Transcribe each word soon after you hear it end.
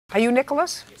Are you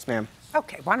Nicholas? Yes, ma'am.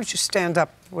 Okay, why don't you stand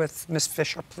up with Miss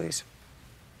Fisher, please?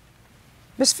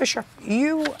 Miss Fisher,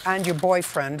 you and your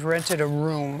boyfriend rented a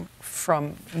room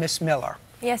from Miss Miller.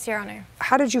 Yes, Your Honor.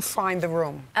 How did you find the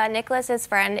room? Nicholas's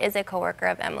friend is a coworker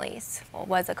of Emily's, well,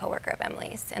 was a coworker of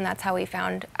Emily's, and that's how we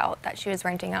found out that she was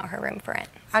renting out her room for rent.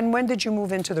 And when did you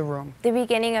move into the room? The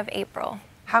beginning of April.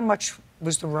 How much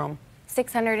was the room?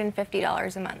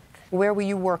 $650 a month. Where were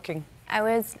you working? I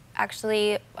was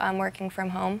actually working from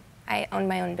home. I owned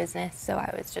my own business, so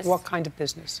I was just... What kind of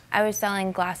business? I was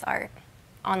selling glass art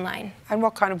online. And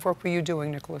what kind of work were you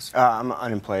doing, Nicholas? I'm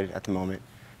unemployed at the moment,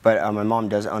 but my mom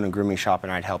does own a grooming shop,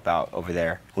 and I'd help out over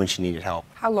there when she needed help.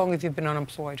 How long have you been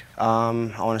unemployed? I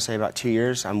want to say about 2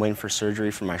 years. I'm waiting for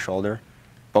surgery for my shoulder.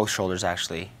 Both shoulders,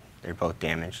 actually. They're both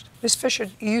damaged. Miss Fisher,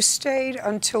 you stayed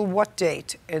until what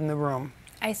date in the room?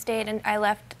 I stayed and I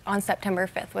left on September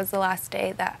 5th was the last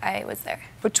day that I was there.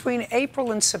 Between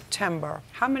April and September,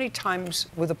 how many times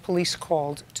were the police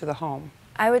called to the home?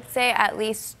 I would say at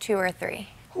least 2 or 3.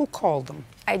 Who called them?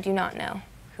 I do not know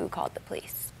who called the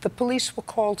police. The police were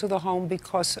called to the home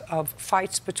because of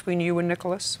fights between you and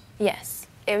Nicholas? Yes.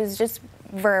 It was just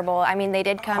verbal. I mean, they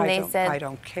did come, I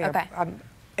don't care. Okay.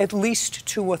 At least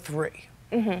 2 or 3.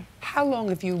 Mm-hmm. How long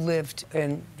have you lived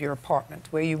in your apartment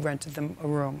where you rented them a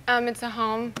room? It's a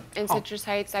home in Citrus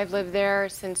Heights. I've lived there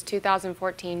since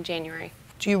 2014, January.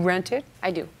 Do you rent it?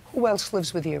 I do. Who else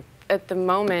lives with you? At the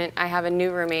moment, I have a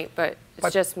new roommate, but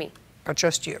it's just me. But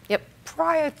just you? Yep.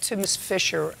 Prior to Miss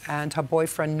Fisher and her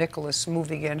boyfriend Nicholas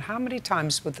moving in, how many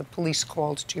times were the police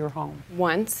called to your home?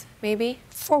 Once, maybe.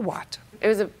 For what? It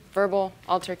was a verbal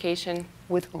altercation.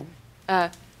 With whom? My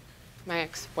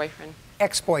ex-boyfriend.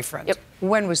 Ex-boyfriend? Yep.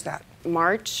 When was that?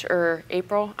 March or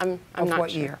April. I'm of not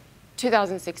what sure. year?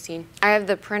 2016. I have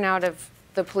the printout of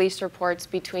the police reports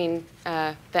between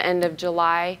the end of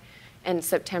July and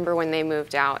September when they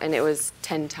moved out, and it was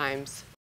 10 times.